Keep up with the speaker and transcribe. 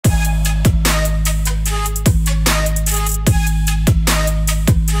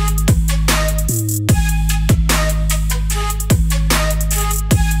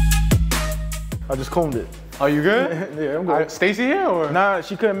I just combed it. Are you good? Yeah, I'm good. Stacy here or? Nah,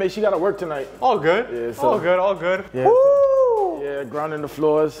 she couldn't make. She got to work tonight. All good. Yeah, so, all good. All good. Yeah, Woo! so, yeah, grounding the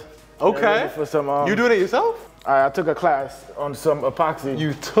floors. Okay. Yeah, for some. You doing it yourself? I took a class on some epoxy.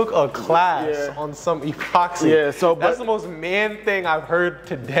 You took a class on some epoxy. Yeah, so that's the most man thing I've heard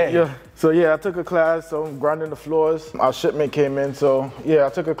today. Yeah. So yeah, I took a class, so I'm grinding the floors. Our shipment came in, so yeah, I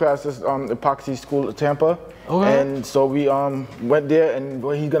took a class at epoxy school at Tampa. Okay. And so we went there, and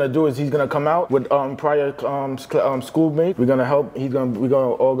what he's gonna do is he's gonna come out with prior schoolmates. We're gonna help. We're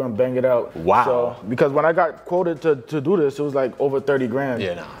all gonna bang it out. Wow. So because when I got quoted to do this, it was like over 30 grand.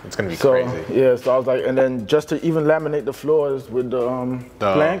 Yeah, no, it's gonna be crazy. Yeah, so I was like, and then just to even laminate the floors with the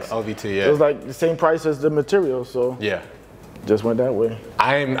planks, LVT, yeah, it was like the same price as the material. So yeah. Just went that way.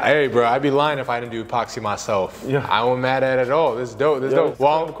 Hey bro, I'd be lying if I didn't do epoxy myself. Yeah. I wasn't mad at it at all. This is dope, this is dope.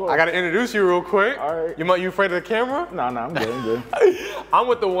 Well, I gotta introduce you real quick. All right. You afraid of the camera? Nah, I'm good, I'm good. I'm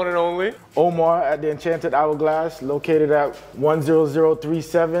with the one and only. Omar at the Enchanted Hourglass, located at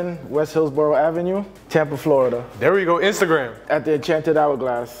 10037 West Hillsborough Avenue, Tampa, Florida. There we go, Instagram. At the Enchanted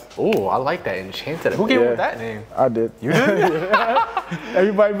Hourglass. Oh, I like that, Enchanted. Who came up with that name? I did. You did?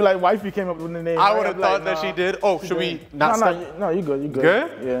 Everybody be like, wifey came up with the name. I would have thought that she did. Oh, should we not start? No, you good, you good.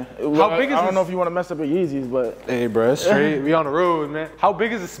 Good? Yeah. How big is I don't know if you want to mess up your Yeezys, but. Hey bro, straight, we on the road, man. How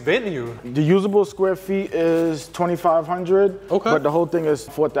big is this venue? The usable square feet is 2,500. Okay. But the whole thing is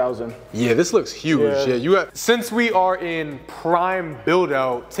 4,000. Yeah, this looks huge. Yeah, since we are in prime build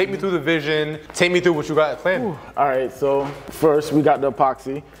out, take me through the vision, take me through what you got planned. All right, so first we got the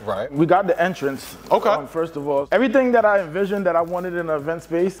epoxy. Right. We got the entrance. Okay. First of all, everything that I envisioned that I wanted in an event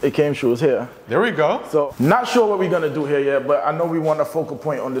space, it came true, it's here. There we go. So, not sure what we're gonna do here yet, but I know we want a focal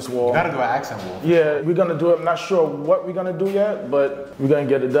point on this wall. You gotta do an accent wall. Yeah, we're gonna do it. I'm not sure what we're gonna do yet, but we're gonna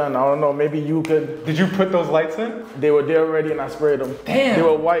get it done. I don't know, maybe you could. Did you put those lights in? They were there already and I sprayed them. Damn. They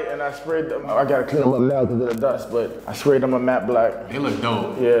were white and I sprayed them. I gotta clean them up now because of the dust, but I sprayed them a matte black. They look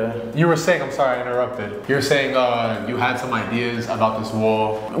dope. Yeah. You were saying, I'm sorry I interrupted. You were saying you had some ideas about this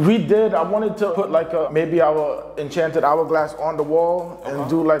wall. We did. I wanted to put like maybe our Enchanted Hourglass on the wall and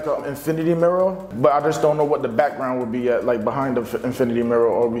do like an infinity mirror, but I just don't know what the background would be yet, like behind the infinity mirror,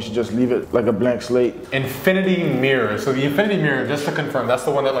 or we should just leave it like a blank slate. Infinity mirror. So the infinity mirror, just to confirm, that's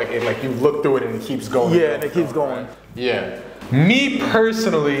the one that like you look through it and it keeps going. Yeah, and it keeps going. Right? Yeah. Me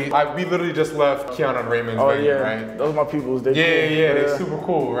personally, we literally just left Keanu and Raymond's venue, right? Those are my peoples. They're cool. They're super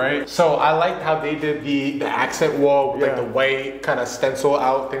cool, right? So I liked how they did the accent wall with like the white kind of stencil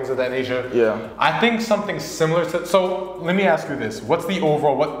out, things of that nature. Yeah. I think something similar to, so let me ask you this. What's the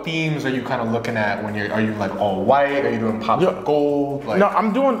overall, what themes are you kind of looking at when are you like all white? Are you doing pop of gold? Like, no,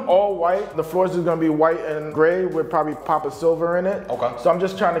 I'm doing all white. The floors is gonna be white and gray with probably pop of silver in it. Okay. So I'm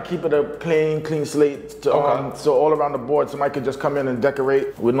just trying to keep it a plain, clean slate. To, so all around the board, somebody could just come in and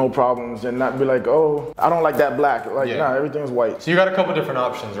decorate with no problems and not be like, oh, I don't like that black. Like, nah, everything's white. So you got a couple different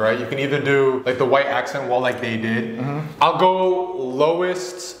options, right? You can either do like the white accent wall like they did. I'll go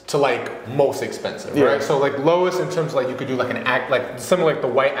lowest to like most expensive, right? So like lowest in terms of like you could do like like similar like the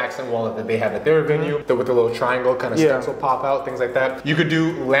white accent wall that they have at their venue, with the little triangle kind of stencil pop out, things like that. You could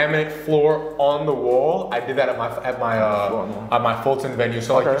do laminate floor on the wall. I did that at my Fulton venue.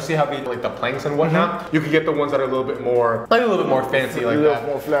 So like you see how they like the planks and whatnot. You could get the ones that are a little bit more fancy like that.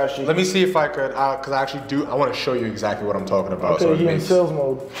 More flashy. Let me see if I could, because I actually do, I want to show you exactly what I'm talking about. Okay, so he in sales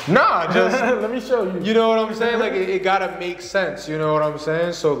mode. Nah, just let me show you. You know what I'm saying? Like it gotta make sense. You know what I'm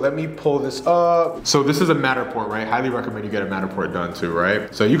saying? So let me pull this up. So this is a Matterport, right? Highly recommend you get a Matterport done too,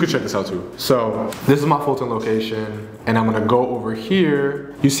 right? So you could check this out too. So this is my Fulton location, and I'm gonna go over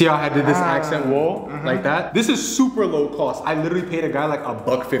here. You see how I did this accent wall like that? This is super low cost. I literally paid a guy like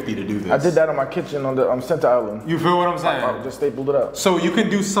 $1.50 to do this. I did that on my kitchen on the Center Island. You feel what I'm saying? I just stapled it up. So you can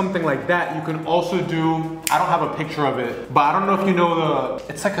do something like that. You can also do, I don't have a picture of it, but I don't know if you know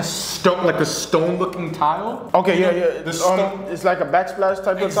it's like a stone looking tile. Okay, yeah. The stone, it's like a backsplash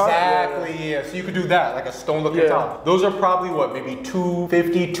type of tile? Exactly, yeah. So you could do that, like a stone looking tile. Those are probably what, maybe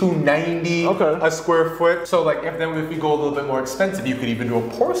 $250, $290 a square foot. So like if you go a little bit more expensive, you could even do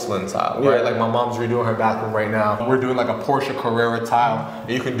a porcelain tile, right? Like my mom's redoing her bathroom right now. We're doing like a Porsche Carrera tile, and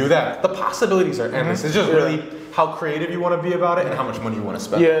you can do that. The possibilities are endless. It's just really how creative you want to be about it and how much money you want to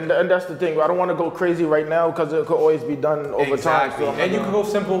spend. Yeah, and that's the thing. I don't want to go crazy right now because it could always be done over time. So and you can go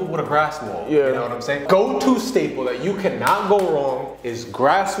simple with a grass wall. Yeah. You know what I'm saying? Go-to staple that you cannot go wrong is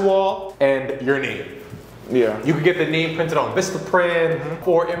grass wall and your name. Yeah. You could get the name printed on Vistaprint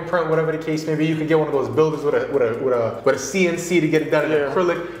or imprint, whatever the case may be. You could get one of those builders with a CNC to get it done in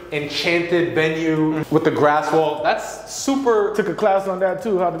acrylic. enchanted venue with the grass wall. That's super. Took a class on that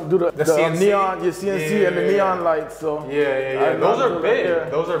too, how to do the CNC? neon, your CNC and the neon lights. So yeah. Those are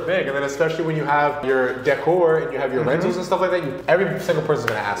big. Those are big. And then especially when you have your decor and you have your rentals and stuff like that, every single person's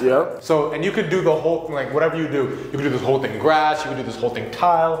gonna ask. Yep. So, and you could do the whole thing, like whatever you do could do this whole thing grass, you could do this whole thing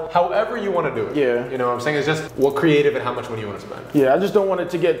tile, however you want to do it. Yeah. You know what I'm saying? It's just what creative and how much money you want to spend. Yeah, I just don't want it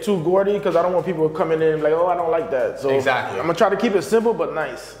to get too gaudy because I don't want people coming in like, oh, I don't like that. So exactly. I'm gonna try to keep it simple but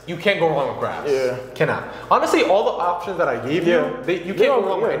nice. You can't go wrong with grass. Yeah. Cannot. Honestly, all the options that I gave you, you can't go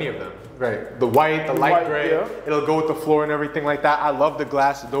wrong with any of them. Right. The white, the light gray, it'll go with the floor and everything like that. I love the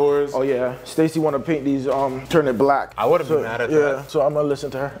glass doors. Oh yeah. Stacy want to paint these, turn it black. I would have been mad at that. Yeah, so I'm gonna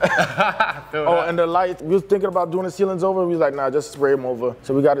listen to her. And the lights, we was thinking about doing the ceilings over. We was like, nah, just spray them over.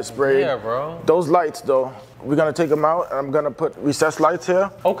 So we got it sprayed. Yeah, bro. Those lights though, we're gonna take them out and I'm gonna put recessed lights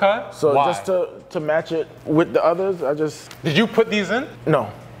here. Okay. So just to match it with the others, Did you put these in? No.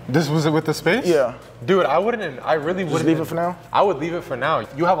 This was it with the space? Yeah. Dude, I really wouldn't. Just leave it for now? I would leave it for now.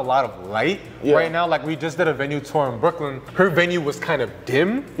 You have a lot of light right now. Like we just did a venue tour in Brooklyn. Her venue was kind of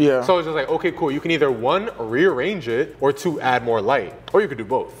dim. Yeah. So it's just like, okay, cool. You can either one, rearrange it, or two, add more light. Or you could do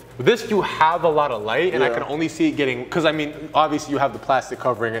both. With this, you have a lot of light, and I can only see it getting, because I mean, obviously you have the plastic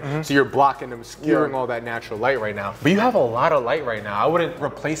covering it, so you're blocking and obscuring all that natural light right now. But you have a lot of light right now. I wouldn't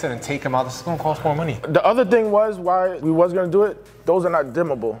replace it and take them out. This is gonna cost more money. The other thing was why we was gonna do it, those are not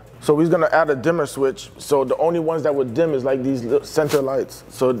dimmable. So we're gonna add a dimmer switch. So the only ones that would dim is like these center lights.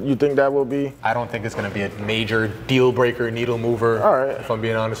 So you think that will be? I don't think it's gonna be a major deal breaker, needle mover. All right. If I'm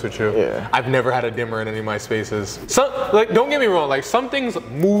being honest with you. Yeah. I've never had a dimmer in any of my spaces. Like, don't get me wrong, like some things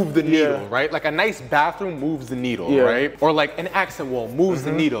move the needle, right? Like a nice bathroom moves the needle, right? Or like an accent wall moves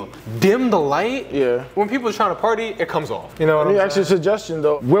the needle. Dim the light, when people are trying to party, it comes off. You know what I'm saying? Let me ask you a suggestion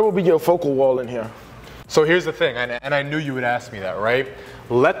though. Where will be your focal wall in here? So here's the thing, and I knew you would ask me that, right?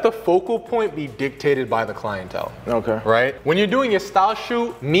 Let the focal point be dictated by the clientele. Okay. Right? When you're doing your style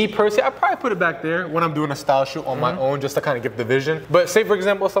shoot, me personally, I probably put it back there when I'm doing a style shoot on my own just to kind of give the vision. But say for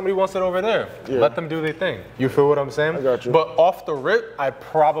example, if somebody wants it over there, let them do their thing. You feel what I'm saying? I got you. But off the rip, I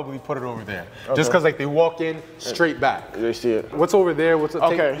probably put it over there. Just because like they walk in straight back. They see it. What's over there? What's it?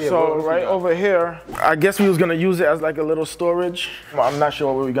 Okay, so right over here, I guess we was gonna use it as like a little storage. I'm not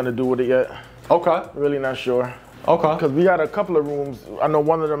sure what we're gonna do with it yet. Okay. Really not sure. Okay. Because we got a couple of rooms. I know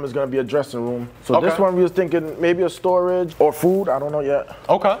one of them is going to be a dressing room. So this one we was thinking maybe a storage or food. I don't know yet.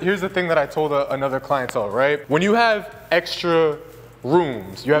 Okay. Here's the thing that I told another clientele, right? When you have extra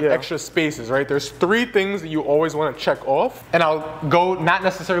rooms, you have extra spaces, right? There's three things that you always want to check off. And I'll go not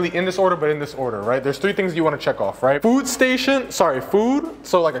necessarily in this order, but in this order, right? There's three things you want to check off, right? Food,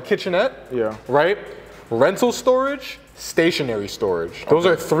 so like a kitchenette, right? Rental storage, stationary storage. Those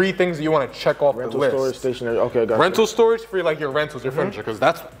are three things that you want to check off the list. Rental storage, stationary, okay, got Rental storage for like your rentals, your furniture, because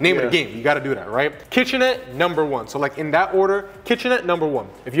that's name of the game. You got to do that, right? Kitchenette, number one. So like in that order, kitchenette, number one.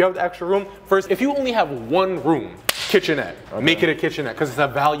 If you have the extra room, first, if you only have one room, kitchenette, make it a kitchenette because it's a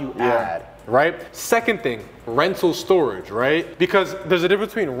value add. Right? Second thing, rental storage, right? Because there's a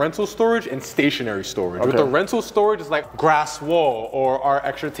difference between rental storage and stationary storage. With the rental storage, it's like grass wall or our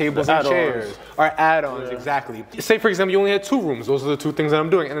extra tables and chairs, our add-ons, exactly. Say for example, you only had two rooms. Those are the two things that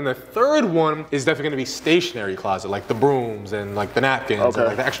I'm doing. And then the third one is definitely gonna be stationary closet, like the brooms and like the napkins and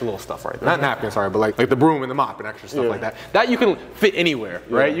like the extra little stuff, right? Not napkins, sorry, but like the broom and the mop and extra stuff like that. That you can fit anywhere,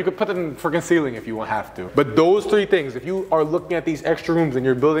 right? You could put them in freaking ceiling if you have to. But those three things, if you are looking at these extra rooms and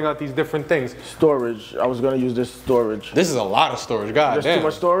you're building out these different things. Storage, I was gonna use this storage. This is a lot of storage, god damn. Too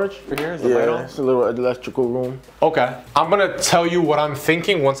much storage? For here, is the light on? It's a little electrical room. Okay, I'm gonna tell you what I'm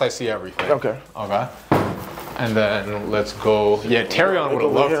thinking once I see everything. Okay. Okay. And then let's go. Yeah, Terrion would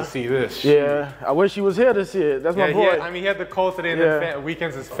have loved to see this. Yeah, I wish he was here to see it. That's my boy. I mean, he had the call today, and then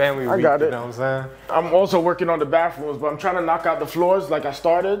weekends is family week. I got it. You know what I'm saying? I'm also working on the bathrooms, but I'm trying to knock out the floors like I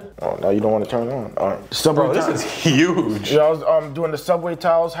started. Oh, now you don't want to turn it on. All right. Bro, this is huge. Yeah, I was doing the subway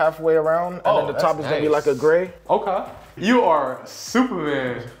tiles halfway around, and then the top is gonna be like a gray. Okay. You are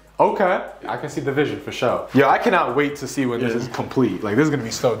Superman. Okay. I can see the vision for sure. Yeah, I cannot wait to see when this is complete. Like, this is gonna be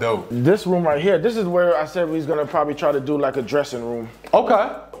so dope. This room right here, this is where I said we was gonna probably try to do like a dressing room. Okay.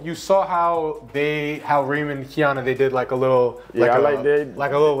 You saw how Raymond and Kiana, they did like a little, like a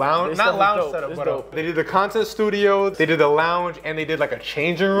little lounge, not lounge setup, but they did the content studio, they did the lounge, and they did like a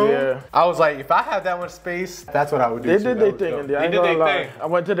changing room. Yeah. I was like, if I had that much space, that's what I would do. They did their thing in there. They did their thing. I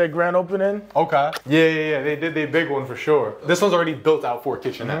went to their grand opening. Okay. Yeah. They did their big one for sure. This one's already built out for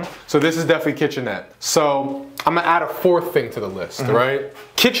kitchenette. So this is definitely kitchenette. So I'm gonna add a fourth thing to the list, right?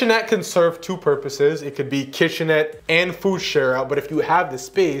 Kitchenette can serve two purposes. It could be kitchenette and food share out, but if you have the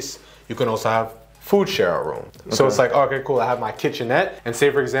space, you can also have food share room. So it's like, okay, cool, I have my kitchenette, and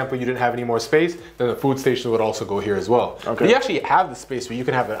say for example, you didn't have any more space, then the food station would also go here as well. But you actually have the space where you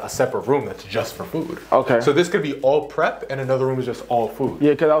can have a separate room that's just for food. So this could be all prep, and another room is just all food.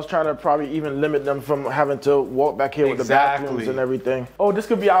 Yeah, because I was trying to probably even limit them from having to walk back here with the bathrooms and everything. Oh, this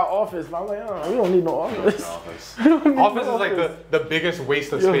could be our office. I'm like, oh, we don't need no office. Office is like the biggest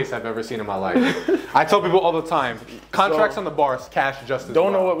waste of space I've ever seen in my life. I tell people all the time, contracts on the bars, cash just as well.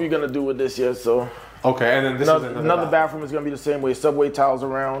 Don't know what we're gonna do with this yet, so. Okay, and then this is another bathroom is gonna be the same way, subway tiles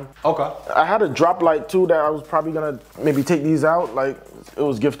around. Okay. I had a drop light too that I was probably gonna maybe take these out. Like it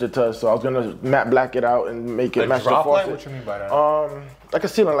was gifted to us, so I was gonna matte black it out and make it match the faucet. Light? What you mean by that? Like a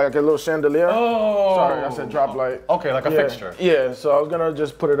ceiling, like a little chandelier. Oh. Sorry, I said drop light. Okay, like a fixture. Yeah, so I was gonna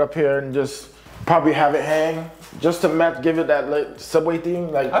just put it up here and just probably have it hang. Just to match, give it that like, subway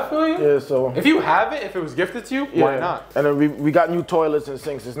theme. Like, I feel you. Yeah, so. If you have it, if it was gifted to you, why not? And then we got new toilets and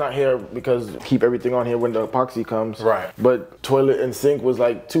sinks. It's not here because keep everything on here when the epoxy comes. Right. But toilet and sink was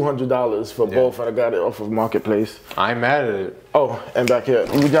like $200 for both, and I got it off of Marketplace. I'm mad at it. Oh, and back here.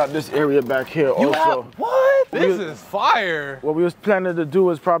 We got this area back here also. What? This is fire. What we was planning to do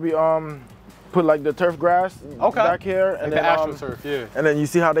is probably put like the turf grass back here, and like then the AstroTurf, and then you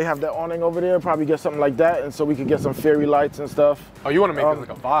see how they have that awning over there. Probably get something like that, and so we could get some fairy lights and stuff. Oh, you want to make this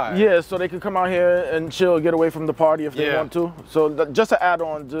like a vibe? Yeah, so they could come out here and chill, get away from the party if they want to. So just to add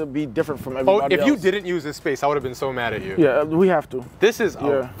on to be different from everybody else. If you didn't use this space, I would have been so mad at you. Yeah, we have to. This is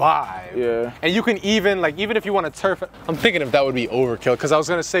a vibe. Yeah. And you can even even if you want to turf, I'm thinking if that would be overkill, because I was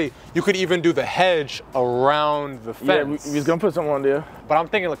gonna say you could even do the hedge around the fence. Yeah, we was gonna put something on there. But I'm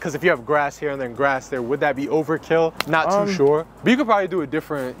thinking, because if you have grass here and then grass there, would that be overkill? Not too sure. But you could probably do a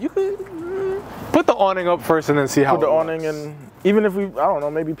different. You could put the awning up first and then see how. Put the awning, and even if we, I don't know,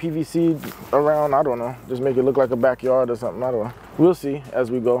 maybe PVC around. I don't know. Just make it look like a backyard or something. I don't know. We'll see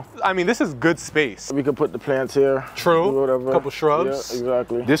as we go. I mean, this is good space. We could put the plants here. True. Whatever. A couple shrubs. Yeah,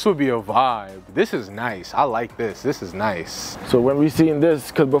 exactly. This would be a vibe. This is nice. I like this. This is nice. So when we seen this,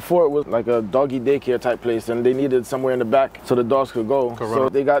 because before it was like a doggy daycare type place, and they needed somewhere in the back so the dogs could go. Correct. So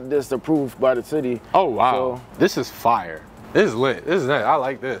they got this approved by the city. Oh wow. So, this is fire. This is lit. This is nice. I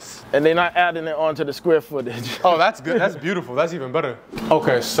like this. And they're not adding it onto the square footage. Oh, that's good. That's beautiful. That's even better.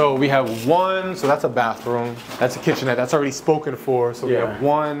 Okay, so we have one. So that's a bathroom. That's a kitchenette. That's already spoken for. So we have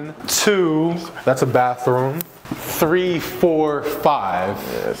 1, 2. That's a bathroom. 3, 4, 5.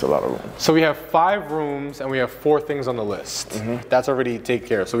 Yeah, it's a lot of room. So we have 5 rooms and we have 4 things on the list. That's already taken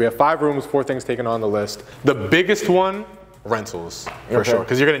care of. So we have 5 rooms, 4 things taken on the list. The biggest one, rentals, for sure,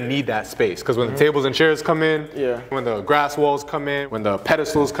 because you're gonna need that space. Because when the tables and chairs come in, when the grass walls come in, when the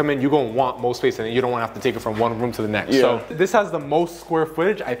pedestals come in, you're gonna want more space, and you don't want to have to take it from one room to the next. So this has the most square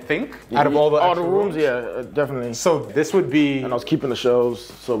footage, I think, out of all the rooms. Yeah, definitely. So this would be. And I was keeping the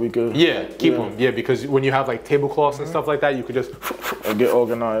shelves so we could. Yeah, keep them. Yeah, because when you have like tablecloths and stuff like that, you could just get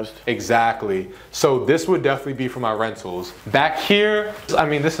organized. Exactly. So this would definitely be for my rentals. Back here, I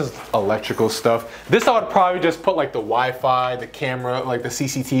mean, this is electrical stuff. This I would probably just put like the Wi-Fi, the camera, like the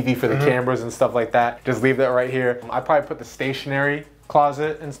CCTV for the cameras and stuff like that. Just leave that right here. I'd probably put the stationery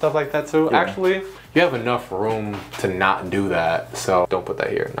closet and stuff like that too. Actually, you have enough room to not do that. So don't put that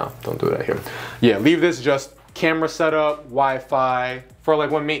here. No, don't do that here. Yeah, leave this just camera setup, Wi-Fi, for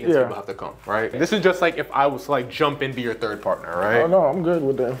like when maintenance people have to come, right? This is just like if I was to like jump in, be your third partner, right? Oh no, I'm good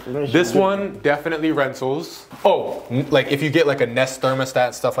with the information. This one, definitely rentals. Oh, like if you get like a Nest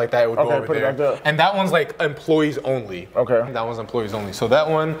thermostat, stuff like that, it would go over there. Like and that one's like employees only. Okay. That one's employees only. So that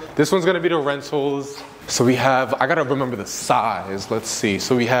one, this one's gonna be the rentals. So we have, I gotta remember the size, let's see.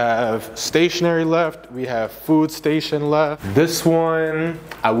 So we have stationery left, we have food station left. This one,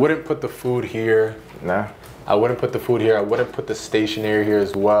 I wouldn't put the food here. Nah. I wouldn't put the food here. I wouldn't put the stationery here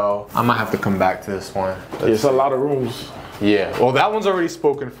as well. I might have to come back to this one. It's a lot of rooms. Yeah, well that one's already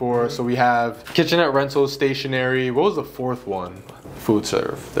spoken for. So we have kitchenette, rentals, stationery. What was the 4th one? Food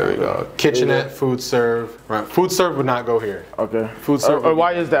serve. There we go. Kitchenette, food serve. Right. Food serve would not go here. Okay. Food serve.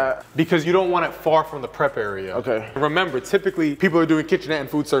 Why is that? Because you don't want it far from the prep area. Okay. Remember, typically people are doing kitchenette and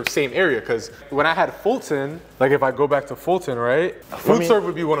food serve same area. Because when I had Fulton, like if I go back to Fulton, right? Food serve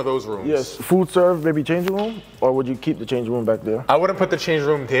would be one of those rooms. Yes. Food serve, maybe changing room, or would you keep the changing room back there? I wouldn't put the change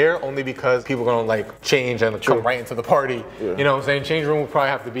room there only because people are gonna like change and come right into the party. Yeah. You know what I'm saying? Change room would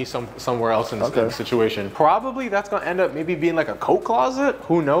probably have to be somewhere else in the situation. Probably that's gonna end up maybe being like a coat closet.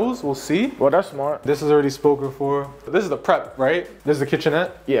 Who knows? We'll see. Well, that's smart. This is already spoken for. This is the prep, right? This is the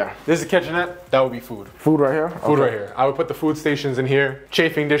kitchenette? Yeah. This is the kitchenette. That would be food. Food right here? Food right here. I would put the food stations in here,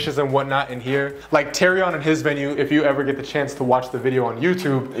 chafing dishes and whatnot in here. Like Terrion and his venue venue, if you ever get the chance to watch the video on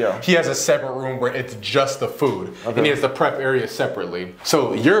YouTube, he has a separate room where it's just the food. And he has the prep area separately.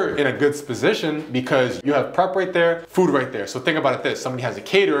 So you're in a good position because you have prep right there, food right there. So think about it this, somebody has a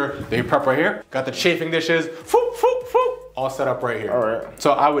caterer, they prep right here, got the chafing dishes, all set up right here. All right.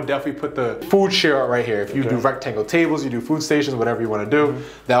 So I would definitely put the food share right here. If you do rectangle tables, you do food stations, whatever you want to do,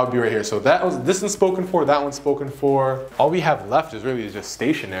 that would be right here. So this is spoken for, that one's spoken for. All we have left is really just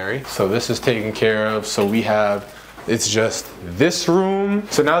stationary. So this is taken care of. So we have, it's just this room.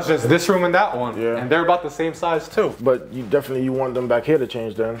 So now it's just this room and that one. And they're about the same size too. But you want them back here to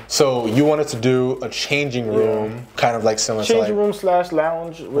change then? So you wanted to do a changing room, kind of like similar to changing room /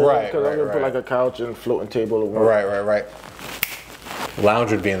 lounge. Right, because I'm gonna put like a couch and floating table. Right.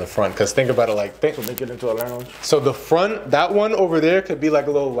 Lounge would be in the front, because think about it like so make it into a lounge. So the front, that one over there could be like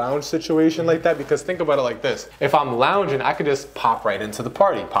a little lounge situation like that, because think about it like this. If I'm lounging, I could just pop right into the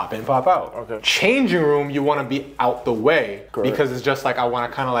party, pop in, pop out. Okay. Changing room, you want to be out the way. Correct. Because it's just like I want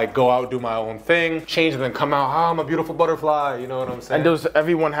to kind of like go out, do my own thing, change and then come out, I'm a beautiful butterfly, you know what I'm saying? And does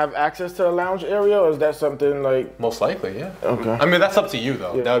everyone have access to the lounge area, or is that something like? Most likely, yeah. Okay. I mean, that's up to you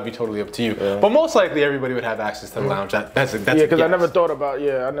though. That would be totally up to you. But most likely everybody would have access to the lounge. That's because I never thought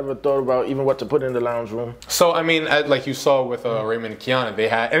about even what to put in the lounge room. So I mean, like you saw with Raymond and Kiana, they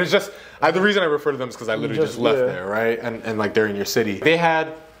had, and it's just, the reason I refer to them is because I literally just left there, right? And like they're in your city. They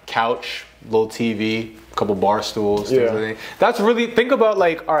had couch, little TV, a couple bar stools, things like that. That's really, think about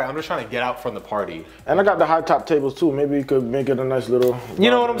like, all right, I'm just trying to get out from the party. And I got the high top tables too. Maybe you could make it a nice little. You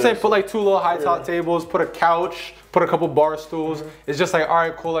know what I'm saying? Put like 2 little high top tables, put a couch, put a couple bar stools. It's just like, all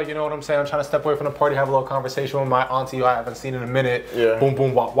right, cool, like, you know what I'm saying? I'm trying to step away from the party, have a little conversation with my auntie who I haven't seen in a minute. Boom,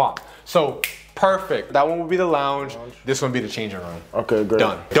 boom, wop, wop. So, perfect. That one would be the lounge. This one would be the changing room. Okay, great.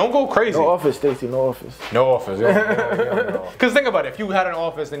 Done. Don't go crazy. No office, Stacy, no office. No office, Because think about it, if you had an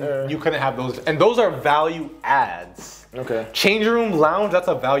office, then you couldn't have those. And those are value adds. Okay. Changing room, lounge, that's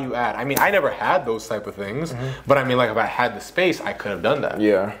a value add. I mean, I never had those type of things, but I mean, like if I had the space, I could have done that.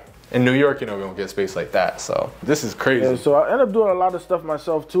 Yeah. In New York, you know, we don't get space like that, so this is crazy. Yeah, so I end up doing a lot of stuff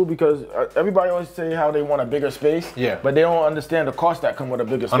myself too, because everybody always say how they want a bigger space, but they don't understand the cost that come with a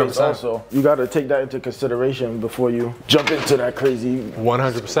bigger space 100%. Also. You got to take that into consideration before you jump into that crazy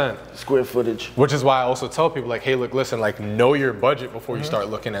 100% square footage. Which is why I also tell people like, hey, look, listen, like know your budget before you start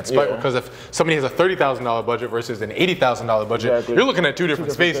looking at space, because if somebody has a $30,000 budget versus an $80,000 budget, you're looking at two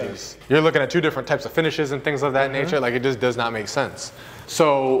different spaces. You're looking at 2 different types of finishes and things of that nature. Like it just does not make sense.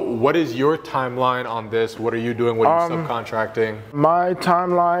 So what is your timeline on this? What are you doing? What are you subcontracting? My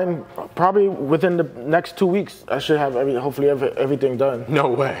timeline, probably within the next 2 weeks, I should have hopefully everything done. No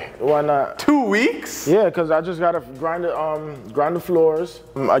way. Why not? 2 weeks? Yeah, because I just got to grind the floors,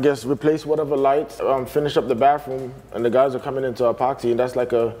 I guess replace whatever lights, finish up the bathroom, and the guys are coming into epoxy, and that's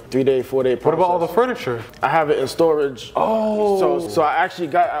like a 3-day, 4-day process. What about all the furniture? I have it in storage. Oh. So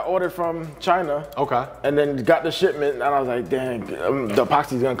I ordered from China. Okay. And then got the shipment, and I was like, dang, the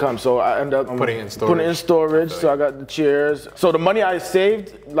epoxy's gonna come. So I end up putting it in storage. So I got the chairs. So the money I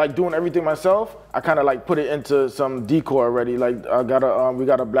saved, like doing everything myself, I kind of like put it into some decor already. Like we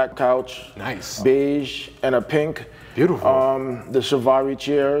got a black couch, nice, beige and a pink. Beautiful. The Shivari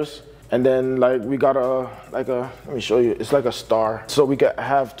chairs. And then like we got let me show you, it's like a star. So we could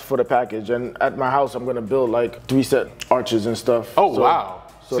have for the package. And at my house, I'm gonna build like 3 set arches and stuff. Oh, wow.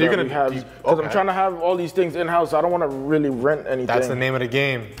 So you're gonna have, because I'm trying to have all these things in house. So I don't want to really rent anything. That's the name of the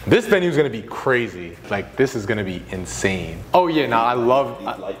game. This venue is gonna be crazy. Like this is gonna be insane. Oh yeah, now I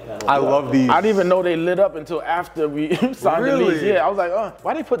love these. I didn't even know they lit up until after we signed the lease. Yeah, I was like, oh,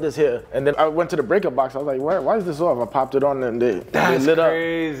 why they put this here? And then I went to the breakup box. I was like, why is this off? I popped it on and they lit up.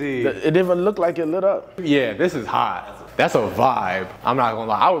 Crazy. It didn't even look like it lit up. Yeah, this is hot. That's a vibe. I'm not gonna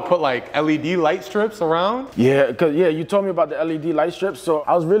lie. I would put like LED light strips around. Yeah, because you told me about the LED light strips. So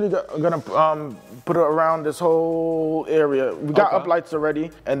I was really gonna put it around this whole area. We got up lights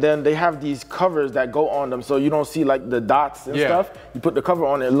already, and then they have these covers that go on them, so you don't see like the dots and stuff. You put the cover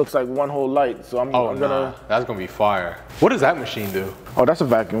on it, it looks like one whole light. So I'm gonna. That's gonna be fire. What does that machine do? Oh, that's a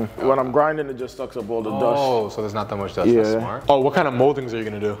vacuum. When I'm grinding, it just sucks up all the dust. Oh, so there's not that much dust. Yeah. That's smart. Oh, what kind of moldings are you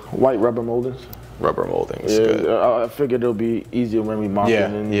gonna do? White rubber moldings. Rubber moldings. Yeah, good. I figured it'll be easier when we mop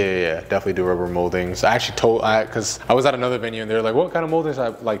it. Yeah. Definitely do rubber moldings. I actually because I was at another venue and they were like, what kind of moldings? I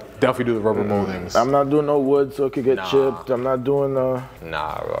like definitely do the rubber moldings. I'm not doing no wood so it could get chipped. I'm not doing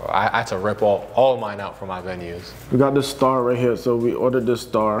Nah, bro. I had to rip all of mine out for my venues. We got this star right here, so we ordered this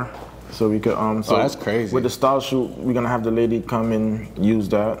star. So we could so that's crazy. With the style shoot, we're gonna have the lady come and use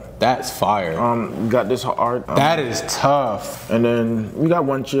that. That's fire. We got this art. That is tough. And then we got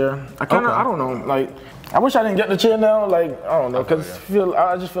one chair. I don't know, like I wish I didn't get the chair now. Like, I don't know, because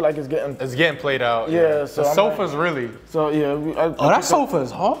I just feel like it's getting played out. Yeah, so the sofa's really. So yeah. That sofa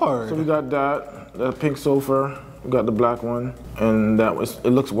is hard. So we got the pink sofa. We got the black one, and it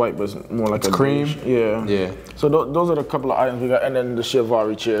looks white, but it's more like a cream. Beige. Yeah. Yeah. So those are the couple of items we got, and then the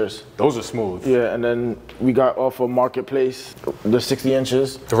Chivalry chairs. Those are smooth. Yeah, and then we got off of Marketplace the 60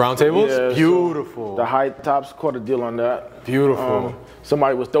 inches. The round tables. Yeah, beautiful. So the high tops, caught a deal on that. Beautiful.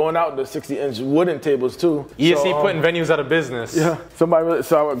 Somebody was throwing out the 60-inch wooden tables too. ESC putting venues out of business. Yeah, so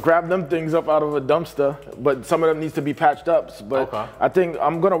I would grab them things up out of a dumpster, but some of them needs to be patched up. But I think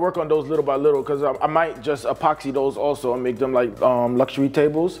I'm gonna work on those little by little, because I might just epoxy those also and make them like luxury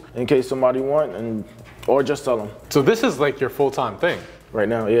tables in case somebody want, or just sell them. So this is like your full-time thing? Right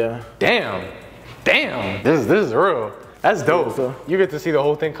now, yeah. Damn, this is real. That's dope. Yeah, so you get to see the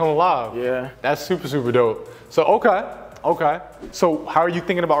whole thing come alive. Yeah. That's super, super dope. So okay. So how are you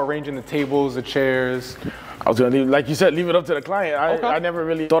thinking about arranging the tables, the chairs? I was gonna like you said, leave it up to the client. I never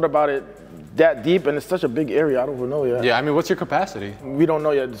really thought about it that deep, and it's such a big area. I don't even know yet. Yeah, I mean, what's your capacity? We don't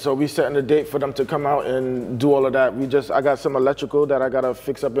know yet. So we setting a date for them to come out and do all of that. I got some electrical that I gotta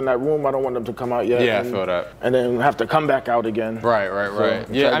fix up in that room. I don't want them to come out yet. Yeah, I feel that. And then have to come back out again. Right. So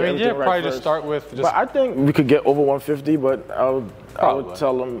yeah, I mean, probably just start with just. But I think we could get over 150, but I would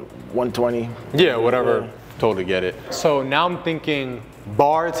tell them 120. Yeah, whatever. Yeah. Totally get it. So now I'm thinking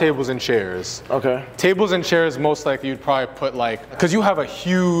bar, tables, and chairs. Okay. Tables and chairs, most likely you'd probably put like, because you have a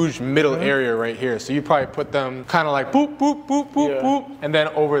huge middle area right here, so you probably put them kind of like boop, boop, boop, boop, boop, and then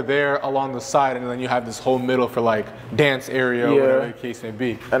over there along the side, and then you have this whole middle for like dance area, whatever the case may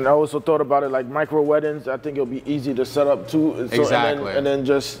be. And I also thought about it like micro weddings. I think it'll be easy to set up too. So, exactly. And then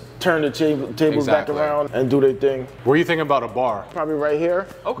just turn the tables back around and do their thing. Where are you thinking about a bar? Probably right here.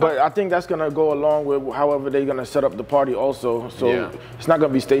 Okay. But I think that's gonna go along with however they're gonna set up the party also. So it's not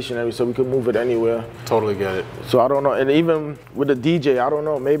gonna be stationary, so we could move it anywhere. Totally get it. So I don't know, and even with the DJ, I don't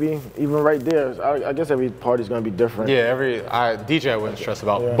know, maybe even right there. I guess every party's gonna be different. Yeah, DJ I wouldn't stress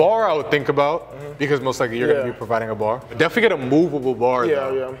about. Yeah. Bar I would think about, because most likely you're gonna be providing a bar. Definitely get a movable bar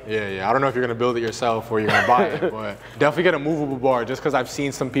though. Yeah. I don't know if you're gonna build it yourself or you're gonna buy it, but definitely get a movable bar, just because I've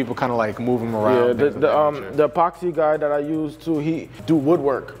seen some people kind of like move them around. Yeah, the epoxy guy that I use too, he do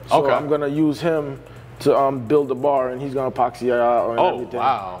woodwork. So I'm gonna use him to build the bar, and he's gonna epoxy it out and everything.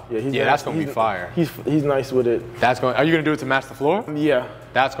 Wow. Yeah, that's gonna be fire. He's nice with it. Are you gonna do it to match the floor? Yeah.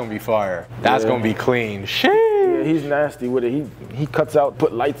 That's gonna be fire. That's gonna be clean. Shit. Yeah, he's nasty with it. He cuts out,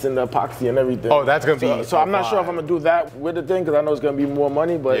 put lights in the epoxy and everything. Oh, that's gonna be. So I'm not sure if I'm gonna do that with the thing, because I know it's gonna be more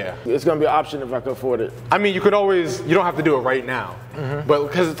money, but it's gonna be an option if I can afford it. I mean, you don't have to do it right now, but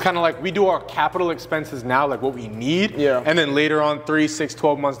because it's kind of like we do our capital expenses now, like what we need, and then later on, 3, 6,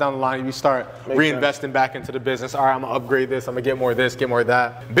 12 months down the line, we start reinvesting back into the business. All right, I'm gonna upgrade this. I'm gonna get more of this, get more of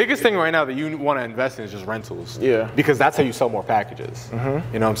that. Biggest thing right now that you want to invest in is just rentals. Yeah. Because that's how you sell more packages.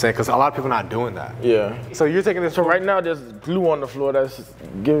 You know what I'm saying? Because a lot of people are not doing that. Yeah. So you're taking this. So right now there's glue on the floor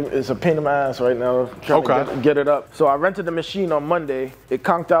it's a pain in my ass right now trying to get it up. So I rented the machine on Monday. It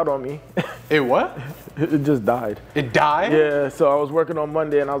conked out on me. It what? It just died. It died? Yeah, so I was working on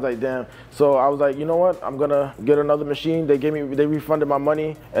Monday and I was like, damn. So I was like, you know what? I'm gonna get another machine. They refunded my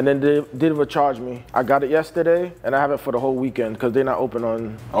money, and then they did overcharge me. I got it yesterday, and I have it for the whole weekend because they're not open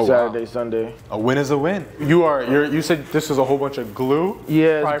on Saturday, Sunday. A win is a win. You said this was a whole bunch of glue?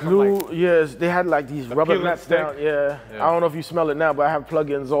 Yeah, glue. Yes, they had like these rubber mats down. Yeah. I don't know if you smell it now, but I have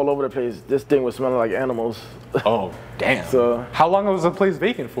plugins all over the place. This thing was smelling like animals. Oh, damn. So how long was the place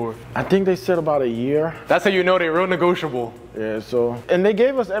vacant for? I think they said about a year. That's how you know they're real negotiable. Yeah, so, and they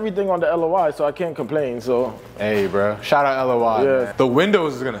gave us everything on the LOI, so I can't complain, so. Hey, bro, shout out LOI. Yeah. Man. The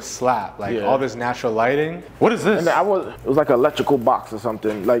windows is gonna slap, like all this natural lighting. What is this? And it was like an electrical box or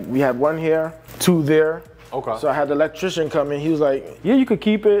something. Like we had one here, 2 there. Okay. So I had the electrician come in. He was like, "Yeah, you could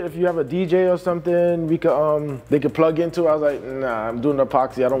keep it if you have a DJ or something. We could they could plug into it." I was like, "Nah, I'm doing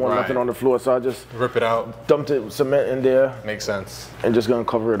epoxy. I don't want nothing on the floor." So I just rip it out, dumped it cement in there. Makes sense. And just gonna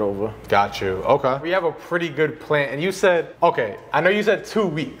cover it over. Got you. Okay. We have a pretty good plan. And you said, okay, I know you said 2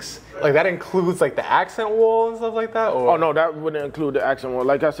 weeks. Like that includes like the accent wall and stuff like that? Or? Oh no, that wouldn't include the accent wall.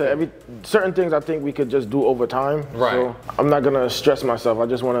 Like I said, certain things I think we could just do over time. Right. So I'm not gonna stress myself. I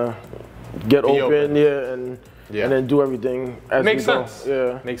just wanna get open, and then do everything as Makes we go. sense.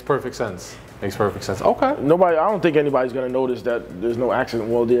 Yeah. Makes perfect sense. Makes perfect sense. Okay. I don't think anybody's gonna notice that there's no accent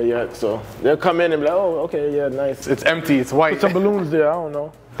wall there yet. So they'll come in and be like, oh, okay, yeah, nice. It's empty, it's white. Put some balloons there, I don't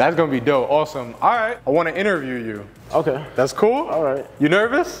know. That's gonna be dope, awesome. All right, I wanna interview you. Okay. That's cool? All right. You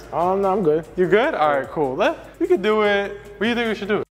nervous? No, I'm good. You good? All right, cool. We could do it. What do you think we should do?